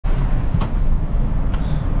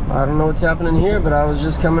I don't know what's happening here, but I was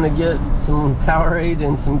just coming to get some Powerade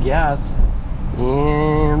and some gas,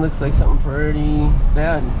 and it looks like something pretty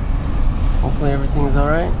bad. Hopefully everything's all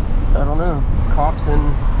right. I don't know. Cops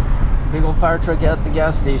and big old fire truck at the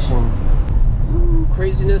gas station. Ooh,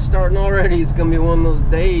 craziness starting already. It's gonna be one of those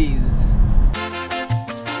days.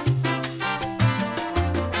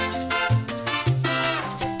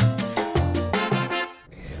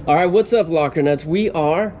 All right, what's up, locker nuts? We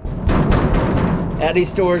are at a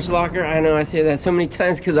storage locker. I know I say that so many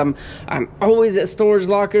times because I'm always at storage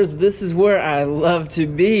lockers. This is where I love to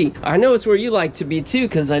be. I know it's where you like to be too,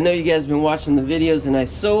 because I know you guys have been watching the videos and I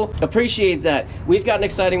so appreciate that. We've got an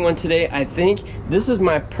exciting one today, I think. This is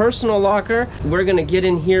my personal locker. We're gonna get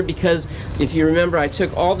in here because if you remember, I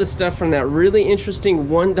took all the stuff from that really interesting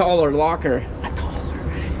 $1 locker.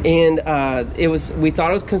 And we thought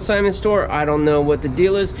it was Consignment Store. I don't know what the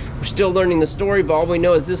deal is. We're still learning the story, but all we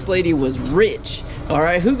know is this lady was rich. All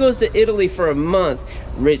right, who goes to Italy for a month?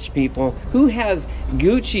 Rich people. Who has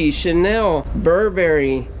Gucci, Chanel,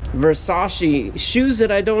 Burberry, Versace, shoes that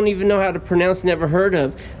I don't even know how to pronounce, never heard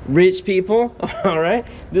of? Rich people. All right,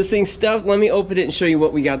 this thing's stuffed. Let me open it and show you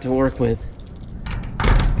what we got to work with.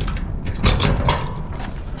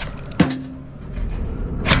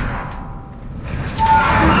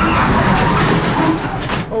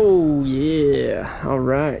 Oh yeah, all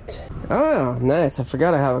right. Oh, nice. I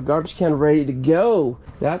forgot I have a garbage can ready to go.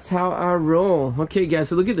 That's how I roll. Okay, guys,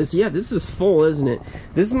 so look at this. Yeah, this is full, isn't it?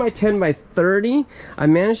 This is my 10 by 30. I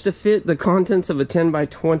managed to fit the contents of a 10 by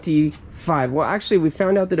 25. Well, actually, we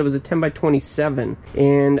found out that it was a 10 by 27.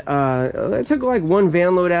 And I took like one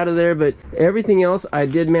van load out of there, but everything else I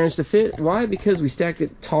did manage to fit. Why? Because we stacked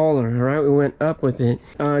it taller, all right? We went up with it.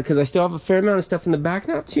 Because I still have a fair amount of stuff in the back.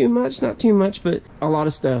 Not too much, but a lot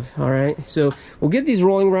of stuff, all right? So we'll get these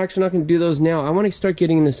rolling racks. We're not going to do those now. I want to start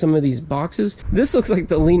getting into some of these boxes. This looks like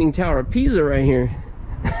the Leaning Tower of Pisa right here.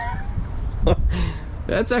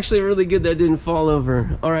 That's actually really good that didn't fall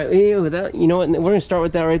over. All right, you know what? We're going to start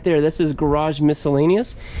with that right there. This is Garage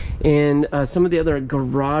Miscellaneous, and some of the other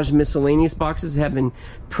Garage Miscellaneous boxes have been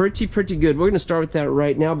pretty good. We're going to start with that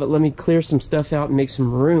right now, but let me clear some stuff out and make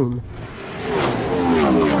some room.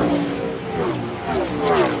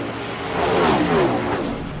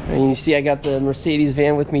 And you see I got the Mercedes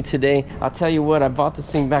van with me today. I'll tell you what, I bought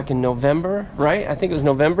this thing back in November, right? I think it was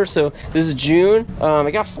November, so this is June.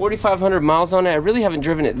 I got 4,500 miles on it. I really haven't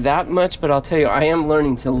driven it that much, but I'll tell you, I am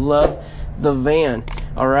learning to love the van.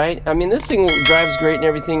 All right, I mean, this thing drives great and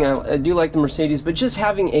everything. I do like the Mercedes, but just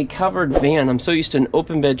having a covered van, I'm so used to an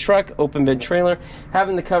open bed truck, open bed trailer.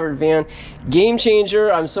 Having the covered van, game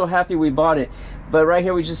changer. I'm so happy we bought it. But right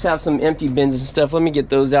here we just have some empty bins and stuff. Let me get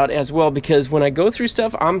those out as well, because when I go through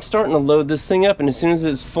stuff, I'm starting to load this thing up, and as soon as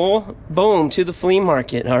it's full, boom, to the flea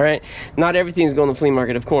market. All right, not everything's going to the flea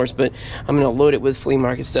market, of course, but I'm gonna load it with flea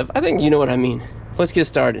market stuff. I think you know what I mean. Let's get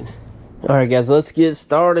started. All right, guys, let's get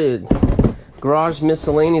started. Garage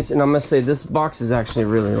Miscellaneous, and I must say this box is actually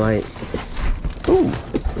really light. Ooh,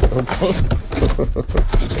 okay.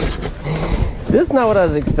 This is not what I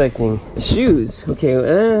was expecting. Shoes,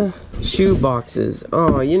 okay, shoe boxes.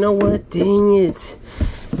 Oh, you know what, dang it.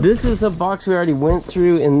 This is a box we already went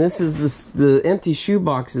through, and this is the empty shoe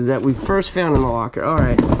boxes that we first found in the locker. All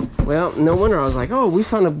right, well, no wonder I was like, oh, we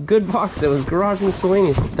found a good box that was Garage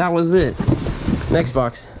Miscellaneous. That was it. Next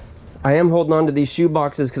box. I am holding on to these shoe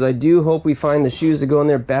boxes because I do hope we find the shoes that go in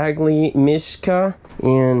there. Bagley, Mishka,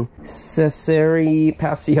 and Cesare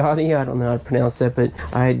Passiati. I don't know how to pronounce that, but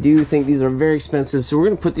I do think these are very expensive. So we're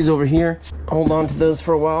going to put these over here, hold on to those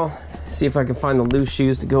for a while, see if I can find the loose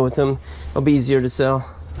shoes to go with them. It'll be easier to sell.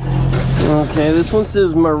 Okay, this one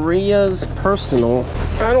says Maria's Personal.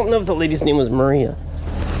 I don't know if the lady's name was Maria.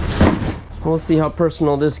 We'll see how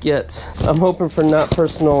personal this gets. I'm hoping for not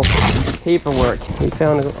personal paperwork. We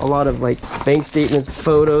found a lot of like bank statements,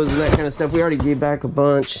 photos, and that kind of stuff. We already gave back a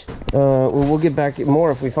bunch. We'll get back more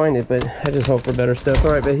if we find it, but I just hope for better stuff.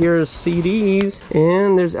 All right, but here's CDs,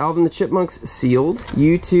 and there's Alvin the Chipmunks sealed.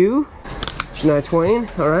 U2, Shania Twain.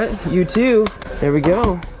 All right, U2. There we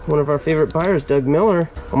go. One of our favorite buyers, Doug Miller.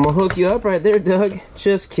 I'm gonna hook you up right there, Doug.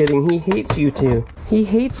 Just kidding. He hates U2. He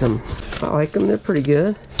hates them. I like them. They're pretty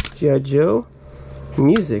good. G.I. Joe.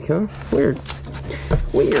 Music, huh? Weird.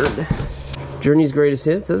 Weird. Journey's Greatest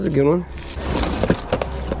Hits. That's a good one.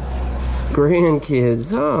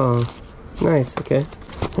 Grandkids. Oh, nice. Okay.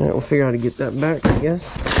 All right, we'll figure out how to get that back, I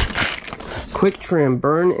guess. Quick Trim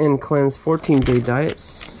Burn and Cleanse 14-Day Diet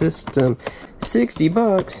System. 60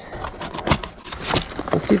 bucks.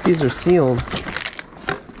 Let's see if these are sealed.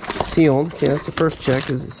 Sealed. Okay, that's the first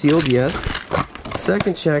check. Is it sealed? Yes.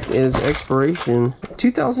 Second check is expiration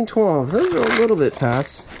 2012. Those are a little bit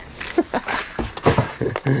past.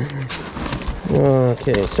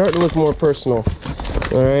 Okay, starting to look more personal.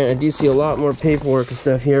 Alright, I do see a lot more paperwork and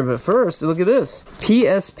stuff here, but first, look at this.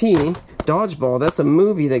 PSP Dodgeball. That's a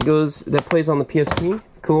movie that plays on the PSP.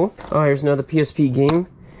 Cool. Oh, here's another PSP game.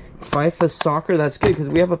 FIFA Soccer. That's good because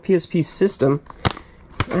we have a PSP system.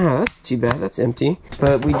 Ah, that's too bad. That's empty.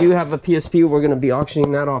 But we do have a PSP. We're going to be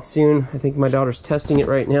auctioning that off soon. I think my daughter's testing it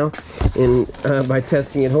right now. And by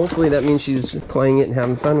testing it, hopefully that means she's playing it and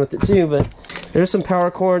having fun with it too. But there's some power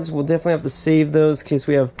cords. We'll definitely have to save those in case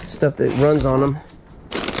we have stuff that runs on them.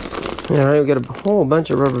 Alright, we got a whole bunch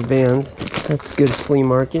of rubber bands. That's good flea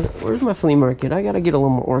market. Where's my flea market? I got to get a little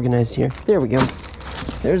more organized here. There we go.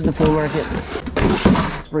 There's the flea market.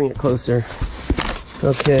 Let's bring it closer.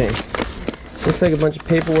 Okay. Looks like a bunch of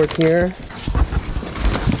paperwork here.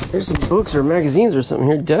 There's some books or magazines or something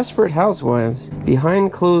here. Desperate Housewives.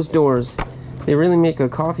 Behind Closed Doors. They really make a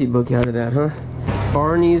coffee book out of that, huh?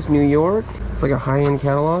 Barney's New York. It's like a high-end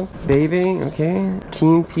catalog. Baby, okay.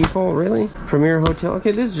 Teen People, really? Premier Hotel.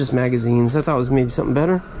 Okay, this is just magazines. I thought it was maybe something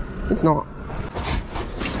better. It's not.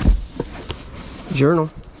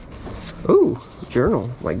 Journal. Ooh,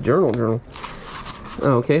 journal. Like journal.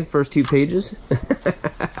 Oh, okay, first 2 pages.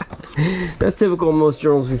 That's typical of most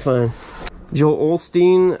journals we find. Joel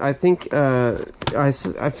Osteen, I think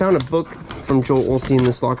I found a book from Joel Osteen in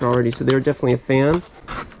this locker already, so they're definitely a fan.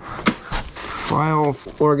 File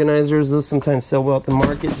organizers, those sometimes sell well at the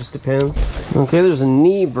market, just depends. Okay, there's a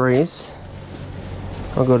knee brace.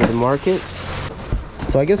 I'll go to the market.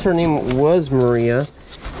 So I guess her name was Maria,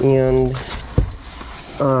 and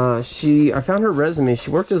I found her resume. She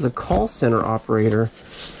worked as a call center operator.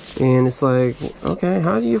 And it's like, okay,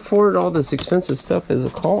 how do you afford all this expensive stuff as a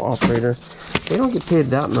call operator? They don't get paid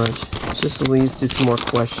that much. It just leads to some more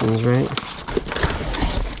questions, right?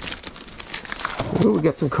 Ooh, we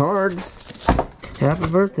got some cards. Happy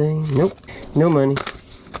birthday. Nope, no money.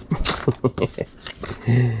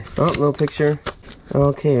 Oh, little picture.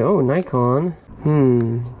 Okay, oh, Nikon.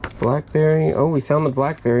 Blackberry. Oh, we found the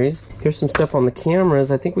Blackberries. Here's some stuff on the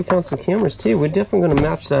cameras. I think we found some cameras too. We're definitely going to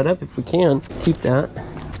match that up if we can. Keep that.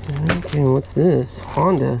 Okay, what's this?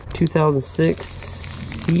 Honda 2006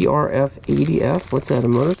 CRF 80F. What's that, a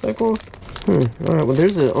motorcycle? Alright, well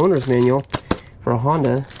there's the owner's manual for a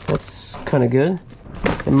Honda. That's kind of good.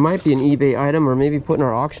 It might be an eBay item or maybe put in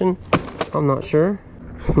our auction. I'm not sure.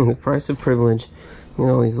 The price of privilege. You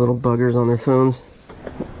know, all these little buggers on their phones.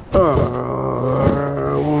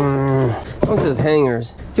 What says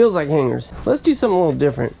hangers? Feels like hangers. Let's do something a little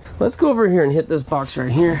different. Let's go over here and hit this box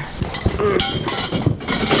right here.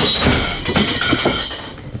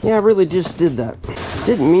 Yeah, I really just did that.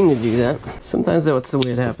 Didn't mean to do that. Sometimes that's the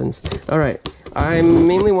way it happens. Alright, I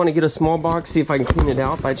mainly want to get a small box, see if I can clean it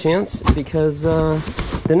out by chance, because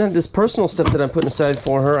then I have this personal stuff that I'm putting aside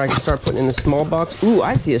for her. I can start putting in the small box. Ooh,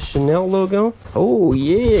 I see a Chanel logo. Oh,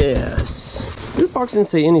 yes. This box didn't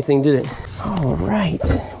say anything, did it? Alright,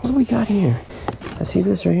 what do we got here? I see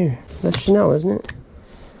this right here. That's Chanel, isn't it?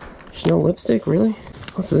 Chanel lipstick, really?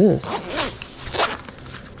 What's this?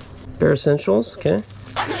 Bare Essentials, okay.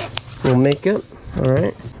 Little makeup,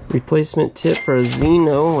 alright. Replacement tip for a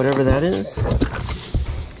Xeno, whatever that is.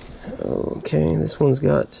 Okay, this one's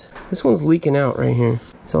leaking out right here.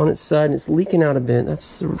 It's on its side and it's leaking out a bit.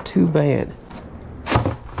 That's too bad.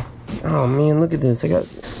 Oh man, look at this. I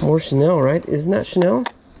got more Chanel, right? Isn't that Chanel?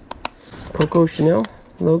 Coco Chanel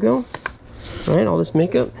logo. Right, all this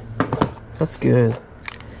makeup. That's good.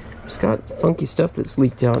 It's got funky stuff that's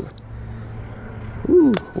leaked out.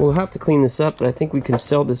 Ooh, we'll have to clean this up, but I think we can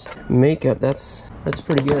sell this makeup. That's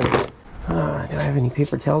pretty good. Do I have any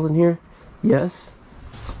paper towels in here? Yes.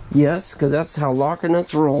 Yes, because that's how Locker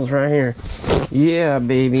Nuts rolls right here. Yeah,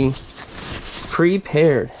 baby.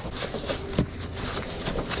 Prepared.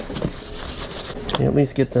 Okay, at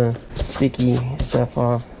least get the sticky stuff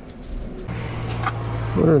off.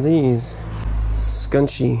 What are these?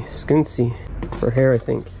 Skuncy for hair, I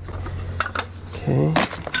think. Okay.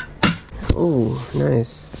 Oh,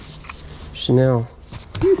 nice. Chanel.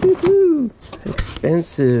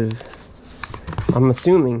 Expensive. I'm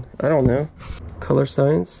assuming. I don't know. Color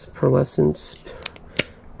Science, Pearlescence,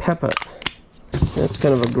 Pep Up. That's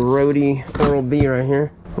kind of a grody Oral-B right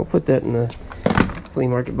here. We'll put that in the flea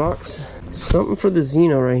market box. Something for the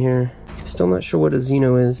Xeno right here. Still not sure what a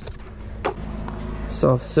Xeno is.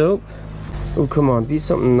 Soft soap. Oh, come on. Be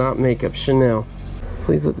something not makeup. Chanel.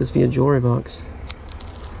 Please let this be a jewelry box.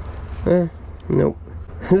 Nope.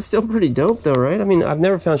 This is still pretty dope though, right? I mean, I've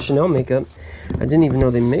never found Chanel makeup. I didn't even know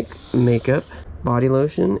they make makeup. Body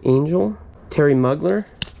lotion, Angel, Terry Mugler.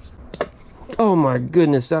 Oh my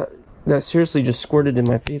goodness, that seriously just squirted in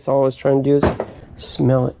my face. All I was trying to do is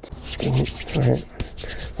smell it. Dang it. All right.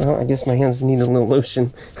 Well, I guess my hands need a little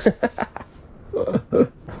lotion.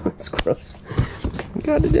 That's gross.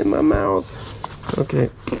 Got it in my mouth.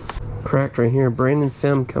 Okay. Cracked right here. Brandon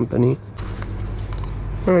Femme Company.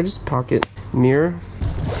 All right, just pocket mirror.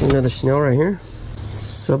 See another Chanel right here.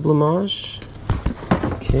 Sublimage.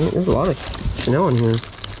 Okay, there's a lot of Chanel in here.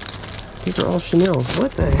 These are all Chanel.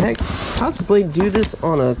 What the heck? How does Slade do this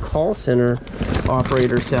on a call center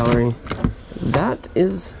operator salary? That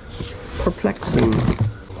is perplexing.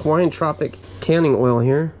 Hawaiian Tropic tanning oil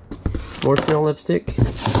here. More Chanel lipstick.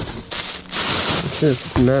 What's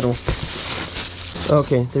this? Metal.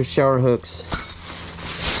 Okay, there's shower hooks.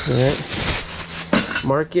 Alright.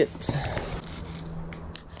 Market.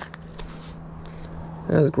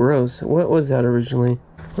 That's gross. What was that originally?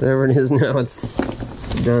 Whatever it is now,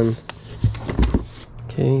 it's done.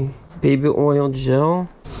 Okay, baby oil gel.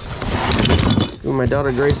 Ooh, my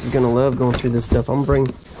daughter Grace is gonna love going through this stuff. I'm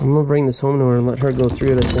gonna bring this home to her and let her go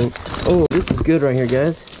through it, I think. Oh, this is good right here,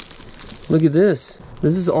 guys. Look at this.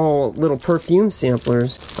 This is all little perfume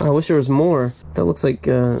samplers. Oh, I wish there was more. That looks like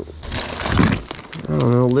I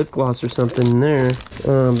don't know, lip gloss or something in there.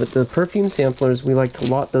 But the perfume samplers, we like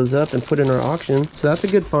to lot those up and put in our auction. So that's a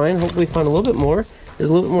good find. Hopefully find a little bit more. There's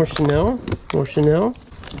a little bit more Chanel. More Chanel.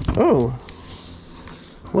 Oh.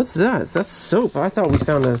 What's that? That's soap. I thought we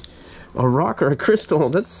found a rock or a crystal.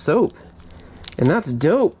 That's soap. And that's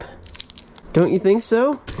dope. Don't you think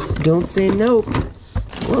so? Don't say nope.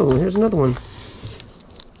 Whoa, here's another one.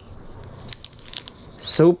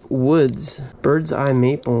 Soap Woods. Bird's Eye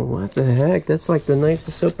Maple. What the heck? That's like the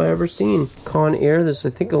nicest soap I've ever seen. Con Air. There's,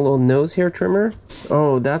 I think, a little nose hair trimmer.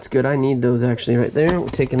 Oh, that's good. I need those actually right there. We're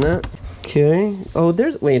taking that. Okay. Oh,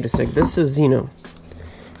 there's... Wait a sec. This is Zeno.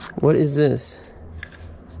 What is this?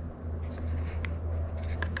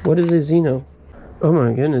 What is a Zeno? Oh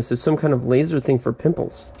my goodness. It's some kind of laser thing for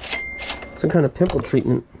pimples. Some kind of pimple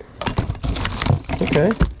treatment. Okay.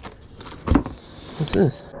 What's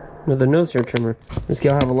this? Another nose hair trimmer. This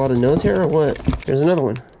gal have a lot of nose hair or what? There's another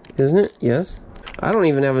one. Isn't it? Yes. I don't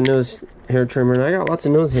even have a nose hair trimmer and I got lots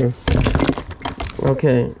of nose hair.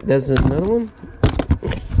 Okay. There's another one.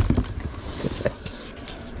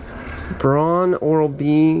 Braun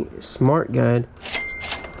Oral-B Smart Guide.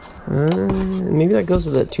 Maybe that goes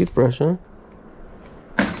with that toothbrush, huh?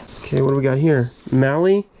 Okay, what do we got here?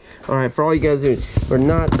 Mally. Alright, for all you guys who are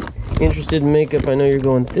not interested in makeup, I know you're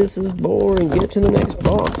going, this is boring, get to the next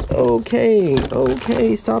box. Okay,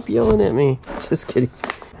 okay, stop yelling at me. Just kidding.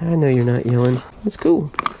 I know you're not yelling. It's cool.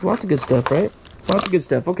 There's lots of good stuff, right? Lots of good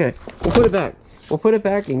stuff. Okay, we'll put it back. We'll put it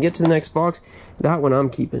back and get to the next box. That one I'm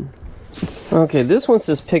keeping. Okay, this one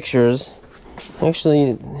says pictures.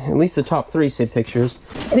 Actually, at least the top three say pictures.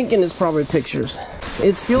 Thinking it's probably pictures.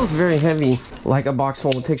 It feels very heavy, like a box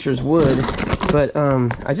full of pictures would. But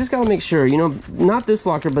I just gotta make sure, you know, not this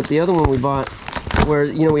locker, but the other one we bought, where,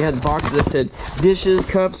 you know, we had boxes that said dishes,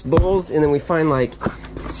 cups, bowls, and then we find, like,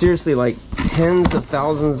 seriously, like, tens of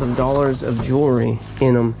thousands of dollars of jewelry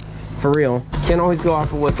in them. For real. Can't always go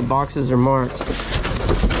off of what the boxes are marked.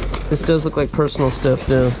 This does look like personal stuff,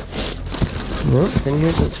 though. Well, then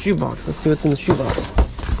here's the shoebox. Let's see what's in the shoebox.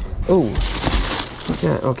 Oh, what's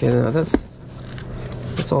that? Okay, now that's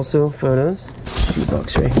also photos.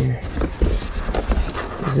 Shoebox right here.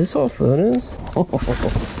 Is this all photos? Oh,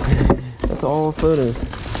 that's all photos.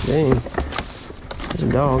 Dang. There's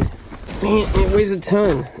a dog. Man, it weighs a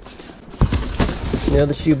ton. Now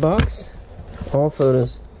the shoebox. All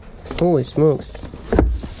photos. Holy smokes.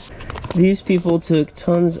 These people took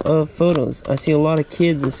tons of photos. I see a lot of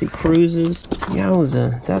kids. I see cruises.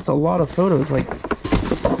 Yowza. That's a lot of photos. Like,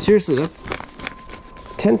 seriously, that's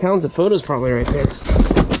 10 pounds of photos probably right there.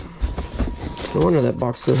 No wonder that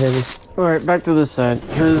box is so heavy. Alright, back to this side,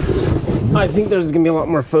 because I think there's going to be a lot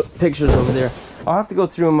more pictures over there. I'll have to go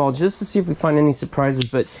through them all just to see if we find any surprises,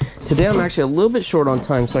 but today I'm actually a little bit short on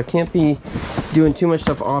time, so I can't be doing too much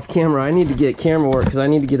stuff off camera. I need to get camera work, because I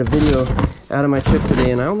need to get a video out of my trip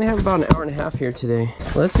today, and I only have about an hour and a half here today.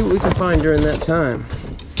 Let's see what we can find during that time.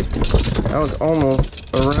 That was almost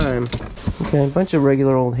a rhyme. Okay, a bunch of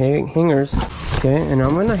regular old hangers. Okay, and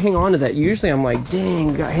I'm gonna hang on to that. Usually I'm like, dang,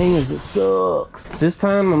 we got hangers, it sucks. This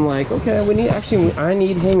time I'm like, okay, I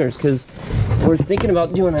need hangers, because we're thinking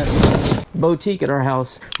about doing a boutique at our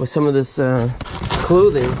house with some of this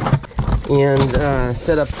clothing, and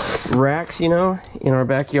set up racks, you know, in our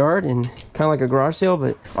backyard, and kind of like a garage sale,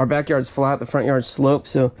 but our backyard's flat, the front yard's sloped,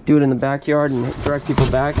 so do it in the backyard and direct people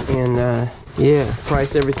back, and yeah,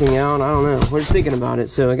 price everything out. I don't know, we're just thinking about it,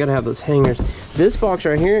 so I gotta have those hangers. This box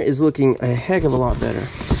right here is looking a heck of a lot better.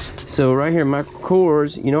 So right here, Michael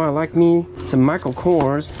Kors. You know, I like me some Michael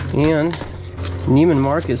Kors, and Neiman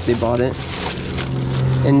Marcus, they bought it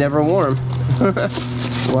and never wore them.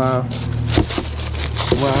 Wow.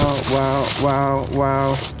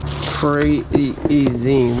 Wow.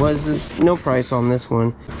 Crazy. Was this? No price on this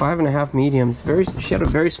one. 5.5 mediums. She had a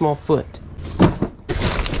very small foot.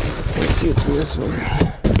 Let's see what's in this one.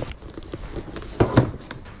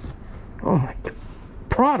 Oh my God.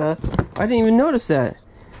 Prada? I didn't even notice that.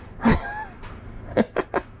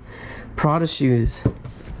 Prada shoes.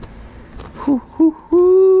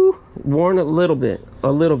 Worn a little bit,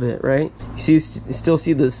 right? You still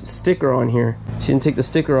see the sticker on here. She didn't take the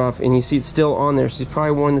sticker off, and you see it's still on there. She's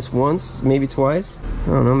probably worn this once, maybe twice. I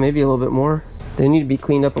don't know, maybe a little bit more. They need to be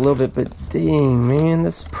cleaned up a little bit, but dang, man,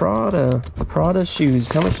 this Prada shoes.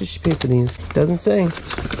 How much did she pay for these? Doesn't say.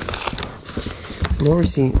 No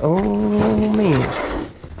receipt. Oh man,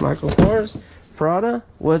 Michael Kors, Prada.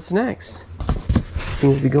 What's next?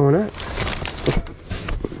 Seems to be going up.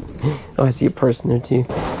 Oh, I see a purse in there too.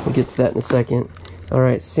 We'll get to that in a second.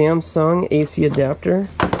 Alright, Samsung AC adapter.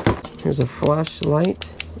 Here's a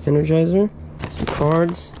flashlight energizer. Some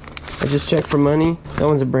cards. I just checked for money. That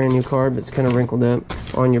one's a brand new card, but it's kind of wrinkled up.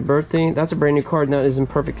 On your birthday. That's a brand new card, and that is in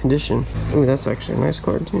perfect condition. Ooh, that's actually a nice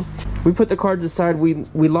card too. We put the cards aside. We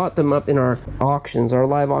lot them up in our auctions, our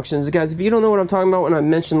live auctions. Guys, if you don't know what I'm talking about when I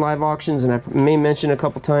mention live auctions, and I may mention a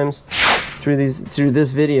couple times through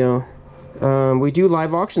this video, we do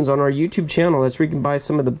live auctions on our YouTube channel. That's where you can buy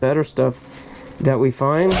some of the better stuff that we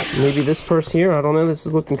find. Maybe this purse here, I don't know, this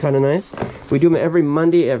is looking kind of nice. We do them every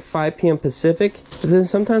Monday at 5 p.m. Pacific. But then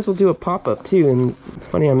sometimes we'll do a pop-up too, and it's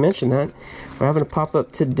funny I mentioned that. We're having a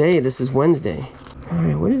pop-up today. This is Wednesday.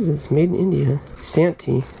 Alright, what is this? Made in India.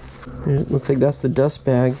 Santee. It looks like that's the dust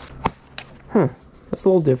bag. Huh, that's a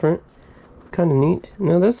little different. Kind of neat.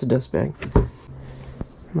 No, that's the dust bag. I'm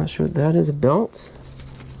not sure what that is. A belt?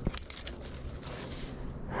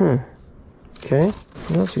 Huh. Okay.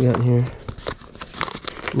 What else we got in here?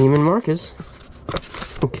 Neiman Marcus.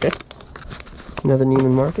 Okay. Another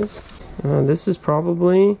Neiman Marcus. This is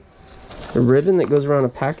probably a ribbon that goes around a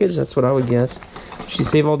package. That's what I would guess. Should she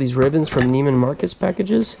save all these ribbons from Neiman Marcus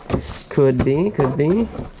packages? Could be.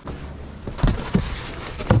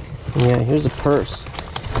 Yeah, here's a purse.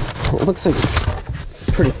 It looks like it's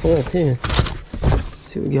pretty full too. Let's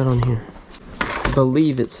see what we got on here.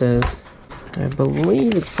 Blvd it says. I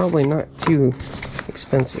believe it's probably not too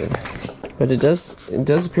expensive, but it does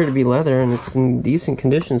appear to be leather, and it's in decent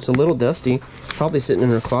condition. It's a little dusty, probably sitting in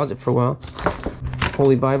her closet for a while.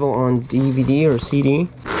 Holy Bible on DVD or CD.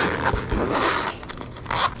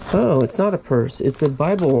 Oh, it's not a purse, it's a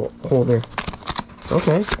Bible holder.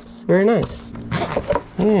 Okay, very nice.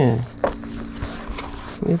 Yeah,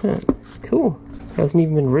 look at that. Cool. Hasn't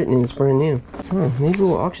even been written, it's brand new. Oh, maybe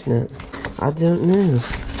we'll auction that. I don't know.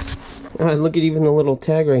 Look at even the little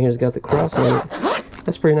tag right here has got the cross on it.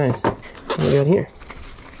 That's pretty nice. What do we got here?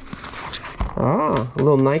 Ah, a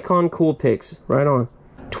little Nikon Coolpix. Right on.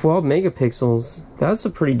 12 megapixels. That's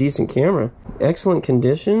a pretty decent camera. Excellent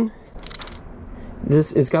condition.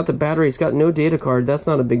 It's got the battery. It's got no data card. That's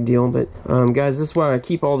not a big deal. But guys, this is why I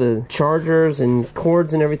keep all the chargers and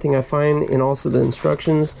cords and everything I find, and also the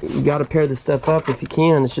instructions. You got to pair this stuff up if you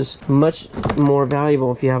can. It's just much more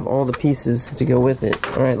valuable if you have all the pieces to go with it.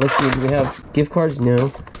 All right, let's see. Do we have gift cards?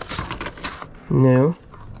 No. No.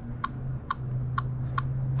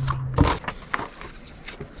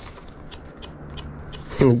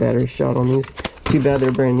 And the battery shot on these. It's too bad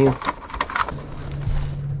they're brand new.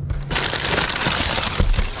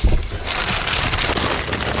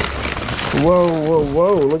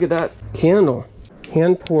 Whoa, look at that candle.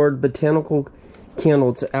 Hand-poured botanical candle.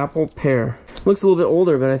 It's an apple pear. Looks a little bit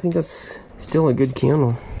older, but I think that's still a good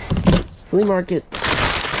candle. Flea market.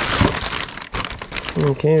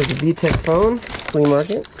 Okay, there's a VTech phone. Flea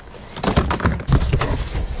market.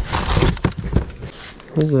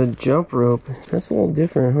 There's a jump rope. That's a little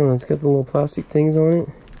different, huh? It's got the little plastic things on it.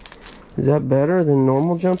 Is that better than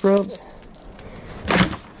normal jump ropes?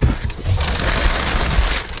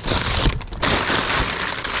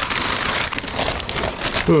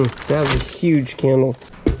 That was a huge candle.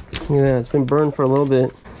 Look at that, it's been burned for a little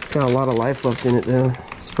bit. It's got a lot of life left in it though.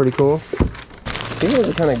 It's pretty cool. These ones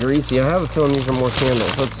are kind of greasy. I have a feeling these are more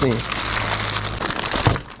candles. Let's see.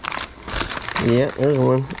 Yeah, there's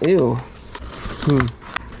one. Ew.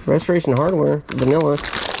 Restoration Hardware, vanilla.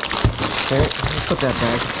 Okay, let's put that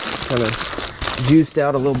back. It's kind of juiced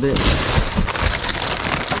out a little bit.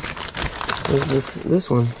 What is this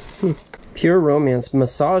one? Pure Romance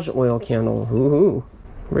massage oil candle. Ooh.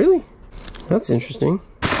 Really? That's interesting.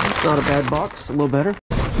 It's not a bad box, a little better.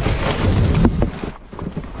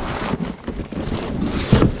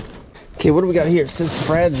 Okay, what do we got here? It says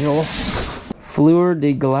fragile. Fleur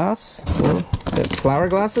de glace. Well, is that flower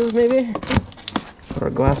glasses, maybe? Or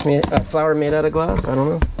a glass made, flower made out of glass? I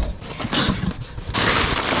don't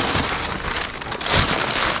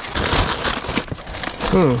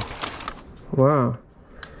know. Wow.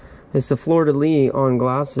 It's the fleur de lis on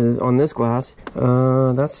glasses, on this glass.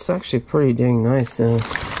 That's actually pretty dang nice. A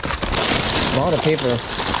lot of paper.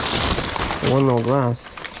 One little glass.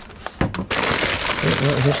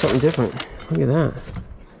 Here's something different. Look at that.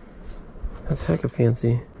 That's hecka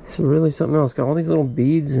fancy. It's really something else. Got all these little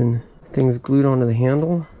beads and things glued onto the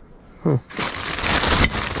handle.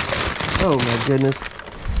 Oh my goodness.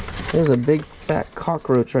 There's a big fat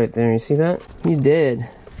cockroach right there. You see that? He's dead.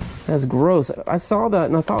 That's gross. I saw that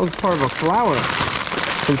and I thought it was part of a flower.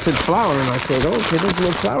 It said flower and I said, oh, okay, there's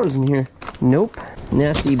no flowers in here. Nope.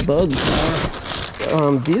 Nasty bug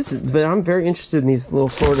flower. But I'm very interested in these little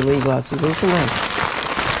fleur de lis glasses. Those are nice.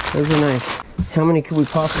 Those are nice. How many could we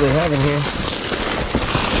possibly have in here?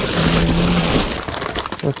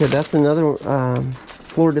 Okay, that's another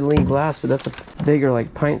fleur de lis glass, but that's a bigger,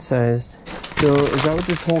 like pint-sized. So is that what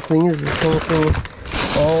this whole thing is? This whole thing,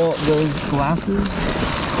 all those glasses?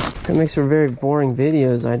 That makes for very boring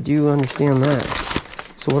videos. I do understand that.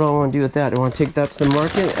 So what do I want to do with that? Do I want to take that to the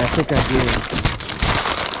market? I think I do.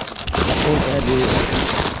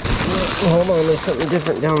 Well, hold on, there's something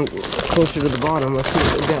different down closer to the bottom. Let's see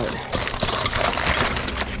what we got.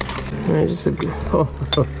 Alright, just a...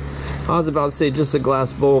 I was about to say just a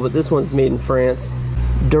glass bowl, but this one's made in France.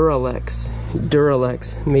 Duralex.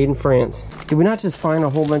 Duralex, made in France. Did we not just find a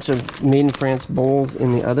whole bunch of made in France bowls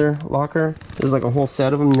in the other locker? There's like a whole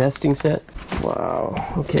set of them, nesting set. Wow,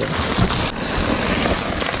 okay.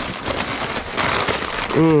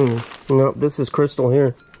 Nope, this is crystal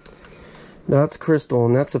here. That's crystal,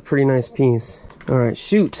 and that's a pretty nice piece. Alright,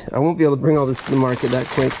 shoot. I won't be able to bring all this to the market that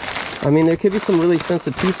quick. I mean, there could be some really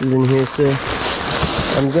expensive pieces in here, so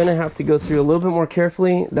I'm going to have to go through a little bit more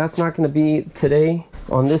carefully. That's not going to be today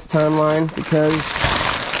on this timeline because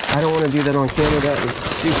I don't want to do that on camera. That is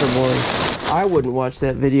super boring. I wouldn't watch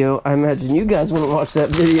that video. I imagine you guys wouldn't watch that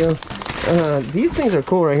video. These things are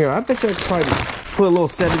cool right here. I bet you I could probably put a little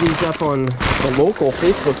set of these up on a local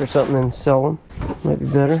Facebook or something and sell them. Might be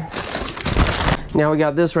better. Now we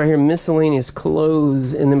got this right here, miscellaneous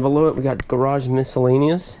clothes, and then below it we got garage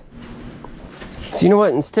miscellaneous. So you know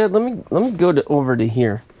what? Instead, let me go over to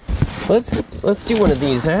here. Let's do one of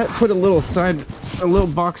these. I had put a little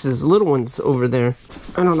boxes, little ones over there.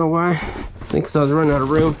 I don't know why. I think because I was running out of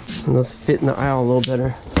room, and those fit in the aisle a little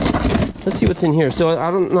better. Let's see what's in here. So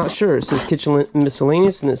I'm not sure. It says kitchen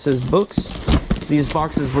miscellaneous, and it says books. These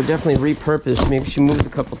boxes were definitely repurposed. Maybe she moved a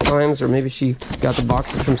couple times, or maybe she got the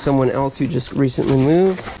boxes from someone else who just recently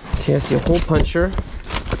moved. Okay, I see a hole puncher.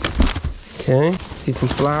 Okay, see some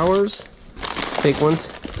flowers. Fake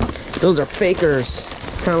ones. Those are fakers.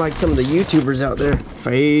 Kind of like some of the YouTubers out there.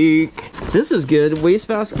 Fake. This is good.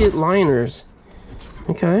 Wastebasket liners.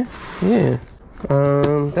 Okay, yeah.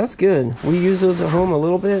 That's good. We use those at home a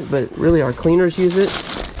little bit, but really our cleaners use it.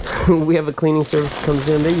 We have a cleaning service that comes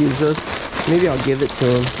in. They use those. Maybe I'll give it to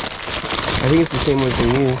them. I think it's the same ones they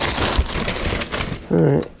use.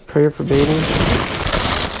 Alright, prayer for baby.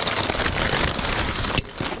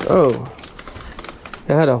 Oh,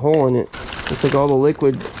 that had a hole in it. Looks like all the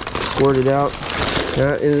liquid squirted out.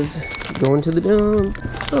 That is going to the dump.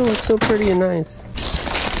 Oh, it's so pretty and nice.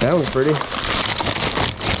 Sounds pretty.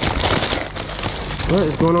 What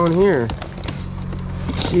is going on here?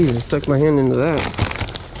 Jeez, I stuck my hand into that.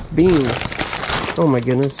 Beans. Oh my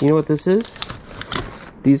goodness, you know what this is?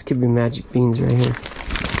 These could be magic beans right here.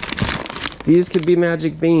 These could be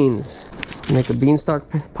magic beans. Make a beanstalk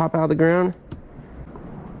pop out of the ground.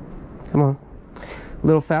 Come on. A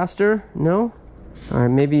little faster? No?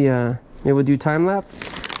 Alright, maybe we'll do time lapse.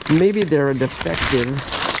 Maybe they're defective.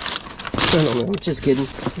 I don't know, I'm just kidding.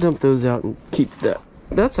 Dump those out and keep that.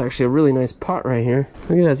 That's actually a really nice pot right here.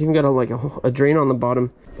 Look at that, it's even got a drain on the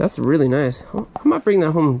bottom. That's really nice. I might bring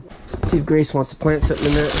that home. See if Grace wants to plant something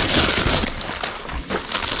in there.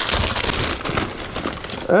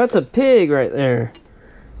 That's a pig right there.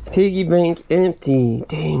 Piggy bank empty.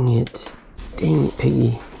 Dang it. Dang it,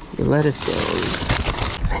 piggy. You let us down.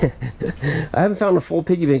 I haven't found a full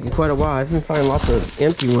piggy bank in quite a while. I've been finding lots of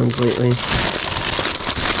empty ones lately.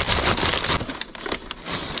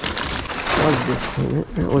 That was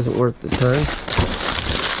disappointment. That wasn't worth the time.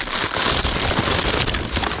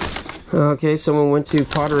 Okay, someone went to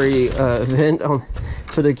pottery event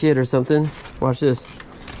for their kid or something. Watch this.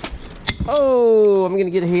 Oh, I'm gonna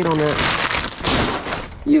get a hate on that.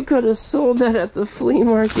 You could have sold that at the flea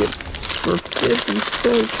market for 50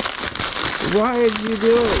 cents. Why did you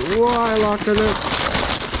do it? Why, locker nuts?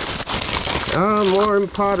 Ah, more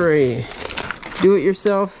pottery. Do it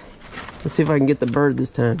yourself. Let's see if I can get the bird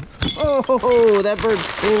this time. Oh, that bird's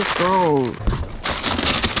staying strong.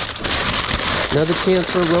 Another chance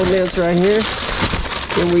for romance right here.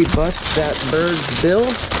 Can we bust that bird's bill?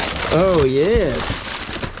 Oh, yes.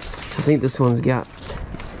 I think this one's got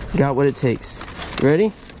what it takes.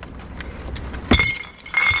 Ready?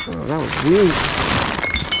 Oh, that was weak.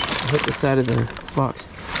 Hit the side of the box.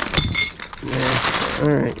 Yeah.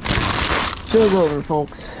 Alright. Show's over,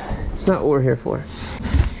 folks. It's not what we're here for.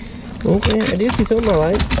 Okay, I do see something I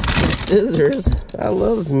like. Scissors. I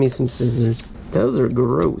love me some scissors. Those are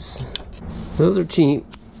gross. Those are cheap.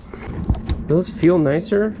 Those feel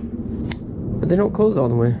nicer, but they don't close all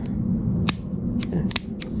the way.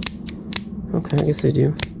 Okay, I guess they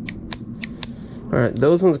do. Alright,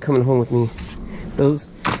 those ones are coming home with me. Those,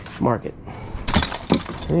 mark it.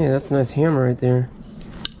 Hey, that's a nice hammer right there.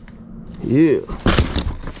 Yeah.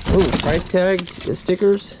 Oh, price tag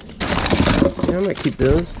stickers. Yeah, I might keep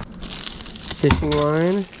those. Fishing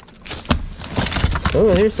line.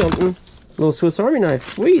 Oh, here's something. Little Swiss Army knife.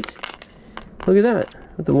 Sweet. Look at that.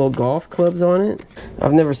 With the little golf clubs on it.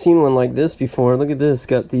 I've never seen one like this before. Look at this.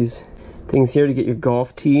 Got these things here to get your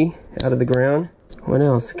golf tee out of the ground. What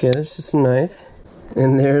else? Okay, there's just a knife.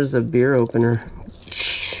 And there's a beer opener.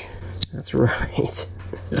 That's right.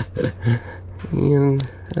 And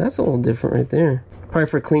that's a little different right there. Probably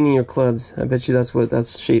for cleaning your clubs. I bet you that's what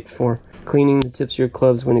that's shaped for. Cleaning the tips of your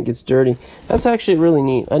clubs when it gets dirty. That's actually really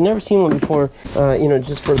neat. I've never seen one before, you know,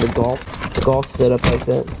 just for the golf setup like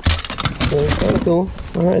that. So it's kind of cool.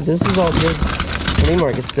 Alright, this is all good flea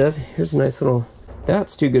market stuff. Here's a nice little,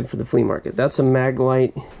 that's too good for the flea market. That's a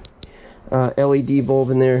Maglite LED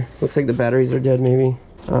bulb in there. Looks like the batteries are dead maybe.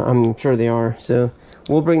 I'm sure they are. So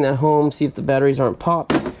we'll bring that home, see if the batteries aren't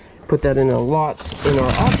popped. Put that in a lot in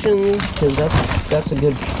our auctions, because that's a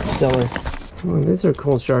good seller. Oh, these are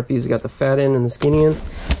cool Sharpies. Got the fat end and the skinny end.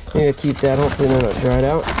 I'm gonna keep that. Hopefully they're not dried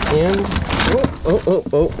out. And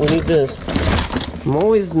oh, we need this. I'm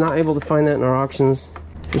always not able to find that in our auctions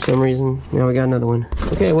for some reason. Now we got another one.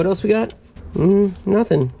 Okay, what else we got?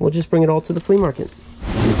 Nothing. We'll just bring it all to the flea market.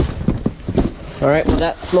 All right, well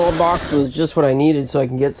that small box was just what I needed so I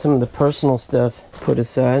can get some of the personal stuff put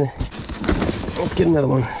aside. Let's get another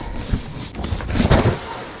one.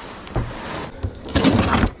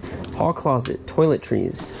 Hall closet,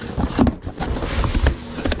 toiletries.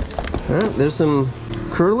 There's some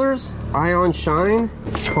curlers, Ion Shine,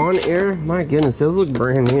 Conair. My goodness, those look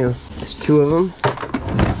brand new. There's two of them.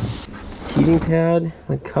 Heating pad,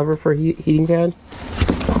 like cover for heating pad.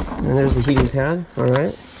 And there's the heating pad. All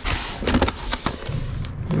right.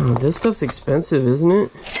 Oh, this stuff's expensive, isn't it?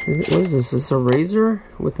 What is this? Is this a razor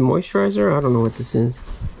with the moisturizer? I don't know what this is.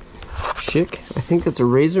 Chic. I think that's a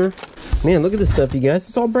razor. Man, look at this stuff, you guys.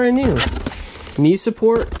 It's all brand new. Knee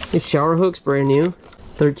support. It's shower hooks, brand new.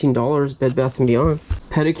 $13, Bed Bath & Beyond.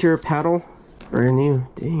 Pedicure paddle, brand new.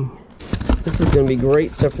 Dang. This is going to be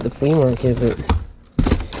great stuff for the flea market. But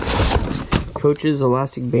Coach's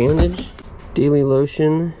elastic bandage. Daily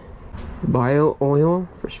lotion. Bio oil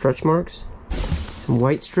for stretch marks. Some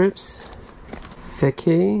white strips.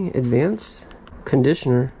 Feke Advance.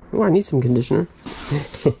 Conditioner. Oh, I need some conditioner.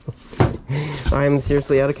 I am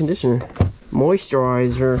seriously out of conditioner.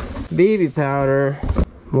 Moisturizer, baby powder,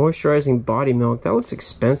 moisturizing body milk. That looks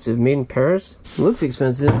expensive. Made in Paris. It looks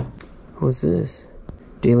expensive. What's this?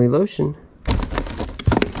 Daily lotion.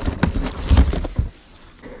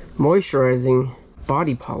 Moisturizing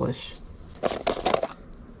body polish. It's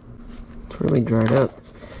really dried up.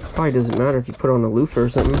 Probably doesn't matter if you put on a loofah or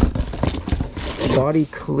something. Body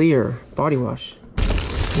clear body wash.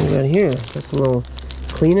 What we got here? Got some little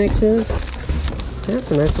Kleenexes.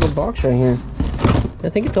 That's a nice little box right here. I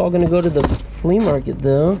think it's all going to go to the flea market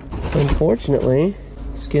though, unfortunately.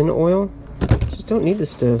 Skin oil. Just don't need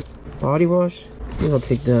this stuff. Body wash. Maybe I'll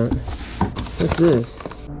take that. What's this?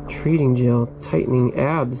 Treating gel. Tightening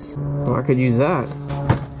abs. Oh, I could use that.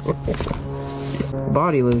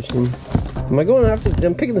 Body lotion. Am I going after?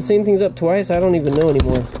 I'm picking the same things up twice? I don't even know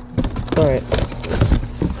anymore. Alright.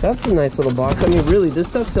 That's a nice little box. I mean, really, this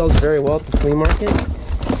stuff sells very well at the flea market.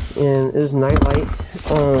 And there's Nightlight.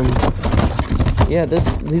 Yeah,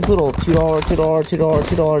 these little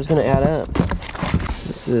 $2 is gonna add up.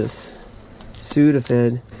 This is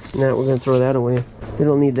Sudafed. Now we're gonna throw that away. We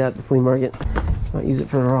don't need that at the flea market. Might use it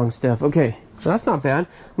for the wrong stuff. Okay, so that's not bad.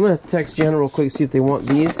 I'm gonna text Jen real quick, see if they want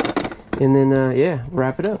these, and then yeah,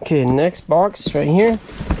 wrap it up. Okay, next box right here.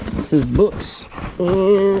 This is books.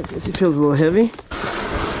 This feels a little heavy.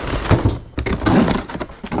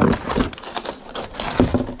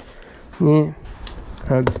 Yeah.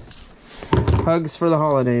 Hugs. Hugs for the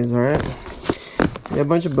holidays, alright? Yeah, a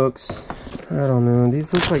bunch of books. I don't know.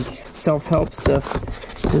 These look like self-help stuff.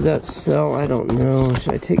 Does that sell? I don't know.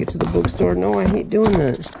 Should I take it to the bookstore? No, I hate doing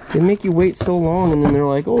that. They make you wait so long, and then they're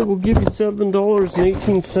like, oh, we'll give you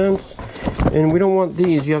 $7.18, and we don't want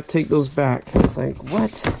these. You have to take those back. It's like,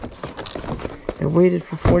 what? I waited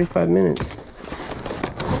for 45 minutes.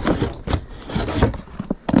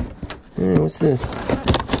 What's this?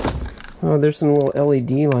 Oh, there's some little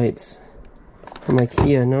LED lights from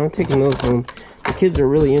IKEA. No, I'm taking those home. The kids are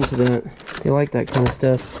really into that. They like that kind of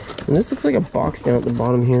stuff. And this looks like a box down at the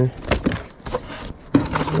bottom here.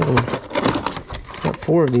 Got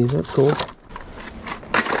 4 of these. That's cool.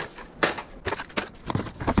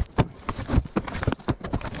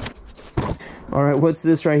 Alright, what's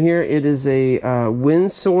this right here? It is a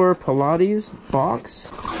Windsor Pilates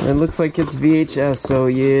box. It looks like it's VHS, so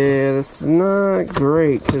yeah, that's not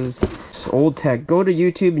great because it's old tech. Go to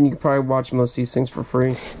YouTube and you can probably watch most of these things for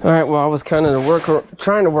free. Alright, well, I was kind of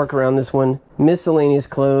trying to work around this one. Miscellaneous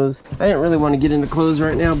clothes. I didn't really want to get into clothes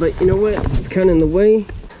right now, but you know what? It's kind of in the way.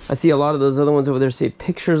 I see a lot of those other ones over there say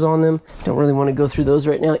pictures on them. Don't really want to go through those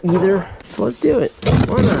right now either. So let's do it.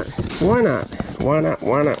 Why not? Why not? Why not?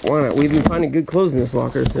 Why not? Why not? We've been finding good clothes in this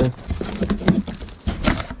locker, so.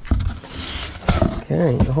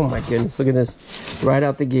 Okay. Oh my goodness. Look at this. Right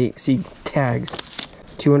out the gate. See tags.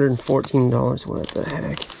 $214. What the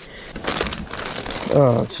heck?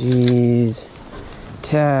 Oh, jeez.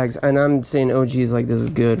 Tags. And I'm saying, oh, geez, like this is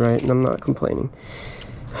good, right? And I'm not complaining.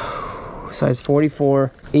 Size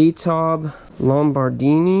 44. ATOB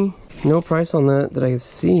Lombardini. No price on that I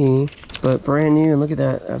see, but brand new. And look at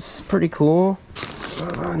that. That's pretty cool.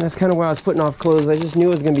 And that's kind of why I was putting off clothes. I just knew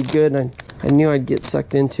it was going to be good, and I knew I'd get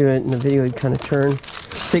sucked into it, and the video would kind of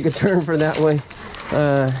take a turn for that way.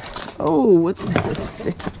 Oh, what's this?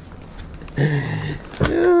 It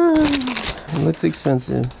looks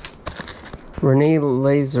expensive. Rene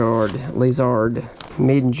Lazard.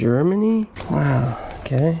 Made in Germany? Wow,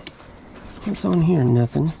 okay. What's on here?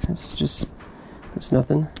 Nothing. That's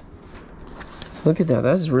nothing. Look at that.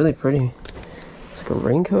 That's really pretty. It's like a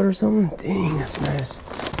raincoat or something. Dang, that's nice.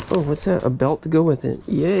 Oh, what's that? A belt to go with it.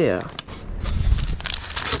 Yeah.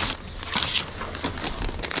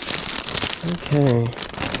 Okay.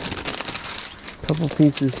 Couple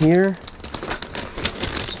pieces here.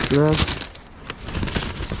 Dress.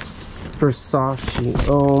 Versace.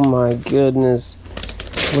 Oh my goodness.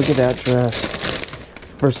 Look at that dress.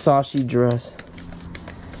 Versace dress.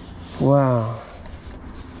 Wow.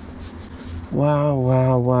 Wow,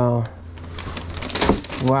 wow, wow.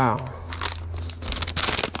 Wow.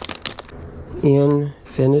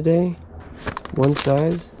 Infinity. One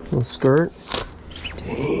size. Little skirt.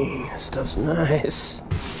 Dang, this stuff's nice.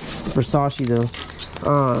 Versace though.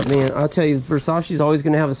 Oh man, I'll tell you, Versace is always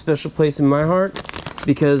going to have a special place in my heart.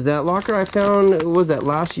 Because that locker I found, what was that,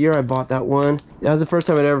 last year I bought that one. That was the first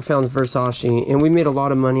time I'd ever found Versace, and we made a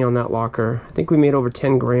lot of money on that locker. I think we made over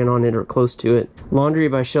 10 grand on it or close to it. Laundry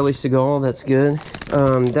by Shelly Segal, that's good.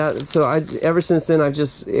 Ever since then and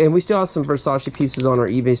we still have some Versace pieces on our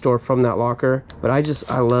eBay store from that locker, but I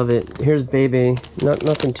love it. Here's Bebe,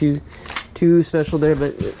 nothing too special there,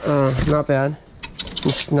 but not bad.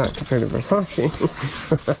 It's just not compared to Versace.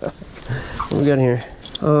 What we got here?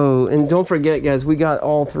 Oh, and don't forget, guys, we got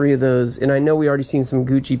all 3 of those. And I know we already seen some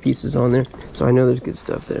Gucci pieces on there. So I know there's good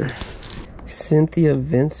stuff there. Cynthia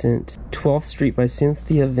Vincent. 12th Street by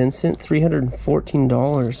Cynthia Vincent.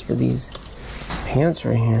 $314 for these pants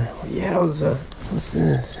right here. Yeah, what's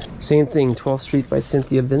this? Same thing, 12th Street by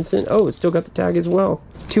Cynthia Vincent. Oh, it's still got the tag as well.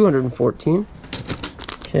 $214.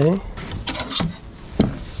 Okay.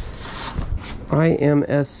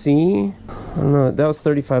 IMSC. I don't know, that was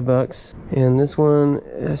 35 bucks. And this one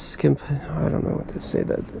is, I don't know what to say.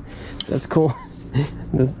 That's cool.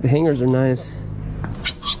 The hangers are nice.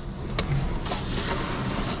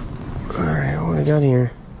 Alright, what I got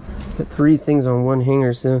here? Got 3 things on one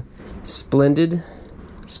hanger, so Splendid,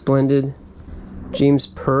 James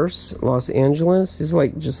Purse, Los Angeles. These are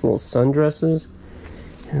like just little sundresses.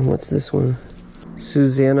 And what's this one?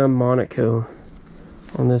 Susanna Monaco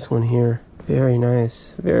on this one here. Very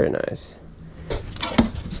nice, very nice.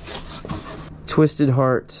 Twisted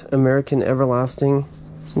Heart, American Everlasting.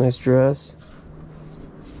 It's a nice dress.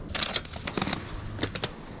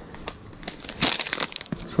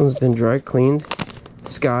 This one's been dry cleaned.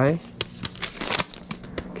 Sky.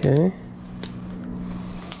 Okay.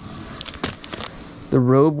 The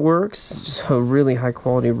robe works. Just a really high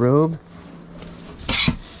quality robe.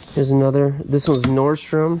 Here's another. This one's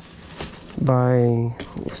Nordstrom by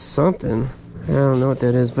something. I don't know what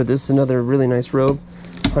that is, but this is another really nice robe.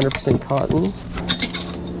 100% cotton.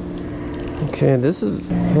 Okay, this is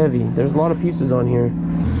heavy. There's a lot of pieces on here.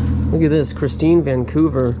 Look at this, Christine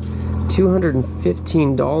Vancouver,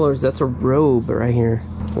 $215. That's a robe right here.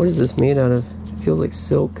 What is this made out of? It feels like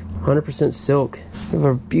silk, 100% silk. We have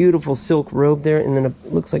a beautiful silk robe there, and then it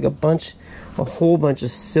looks like a whole bunch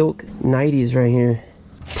of silk nighties right here.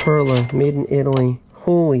 Perla, made in Italy.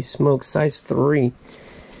 Holy smoke, size 3.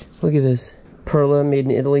 Look at this. Perla, made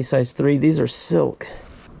in Italy, size 3. These are silk.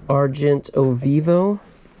 Argento Vivo,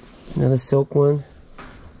 another silk one.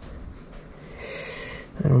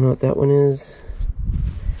 I don't know what that one is.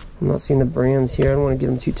 I'm not seeing the brands here. I don't want to get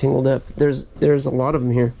them too tangled up. There's a lot of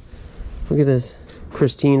them here. Look at this.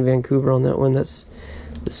 Christine Vancouver on that one. That's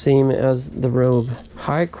the same as the robe.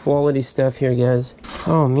 High quality stuff here, guys.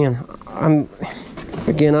 Oh man, I'm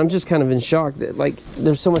just kind of in shock that like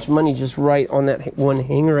there's so much money just right on that one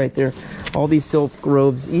hanger right there. All these silk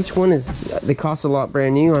robes, each one they cost a lot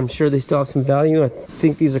brand new. I'm sure they still have some value. I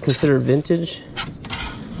think these are considered vintage.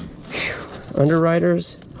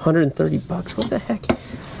 Underwriters, 130 bucks. What the heck?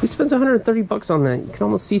 Who spends 130 bucks on that? You can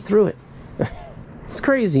almost see through it. It's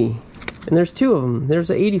crazy. And there's 2 of them. There's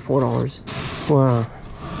 $84. Wow.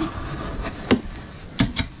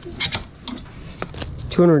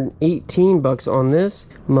 218 bucks on this.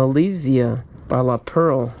 Malaysia by La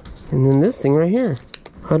Pearl. And then this thing right here.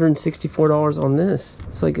 $164 on this.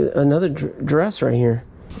 It's like another dress right here.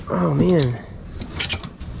 Oh man.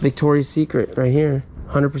 Victoria's Secret right here.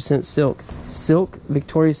 100% silk. Silk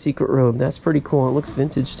Victoria's Secret robe. That's pretty cool. It looks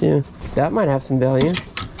vintage too. That might have some value.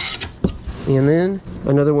 And then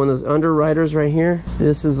another one of those underwriters right here.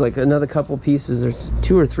 This is like another couple pieces. There's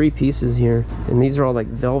 2 or 3 pieces here. And these are all like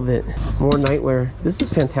velvet. More nightwear. This is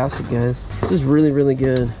fantastic, guys. This is really, really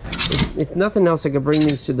good. If nothing else, I could bring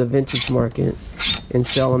these to the vintage market and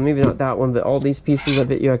sell them. Maybe not that one, but all these pieces, I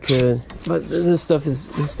bet you I could. But this stuff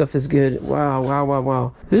is good. Wow, wow, wow,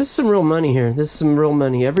 wow. This is some real money here. This is some real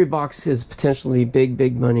money. Every box is potentially big,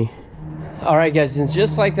 big money. All right, guys, and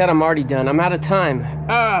just like that, I'm already done. I'm out of time.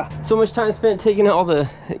 So much time spent taking all the,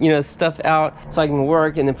 stuff out so I can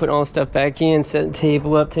work, and then putting all the stuff back in, setting the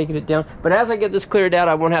table up, taking it down. But as I get this cleared out,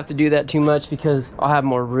 I won't have to do that too much because I'll have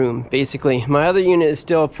more room, basically. My other unit is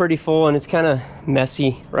still pretty full, and it's kind of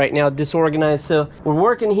messy right now, disorganized. So we're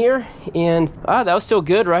working here, and that was still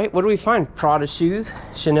good, right? What do we find? Prada shoes,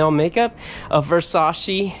 Chanel makeup, a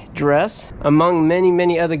Versace dress, among many,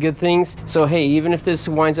 many other good things. So hey, even if this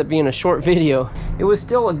winds up being a short video, it was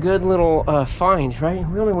still a good little find, right?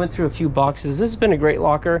 We only went through a few boxes. This has been a great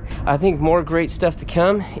locker. I think more great stuff to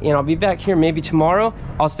come, and I'll be back here maybe tomorrow.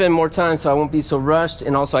 I'll spend more time so I won't be so rushed,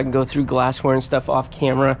 and also I can go through glassware and stuff off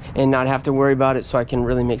camera and not have to worry about it, so I can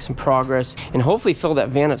really make some progress and hopefully fill that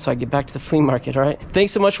van up so I get back to the flea market. All right,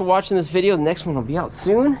 thanks so much for watching this video. The next one will be out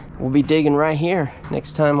soon. We'll be digging right here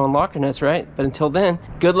next time on Locker Nuts, right? But until then,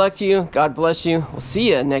 good luck to you. God bless you. We'll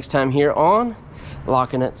see you next time here on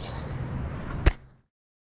Locker Nuts.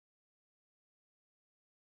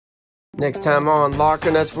 Next time on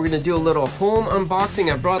Locker Nuts, we're gonna do a little home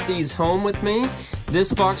unboxing. I brought these home with me.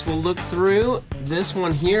 This box we'll look through. This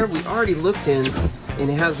one here, we already looked in, and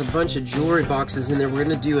it has a bunch of jewelry boxes in there. We're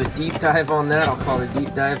gonna do a deep dive on that. I'll call it a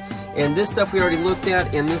deep dive. And this stuff we already looked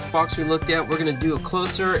at, and this box we looked at, we're gonna do a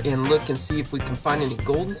closer and look and see if we can find any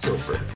gold and silver.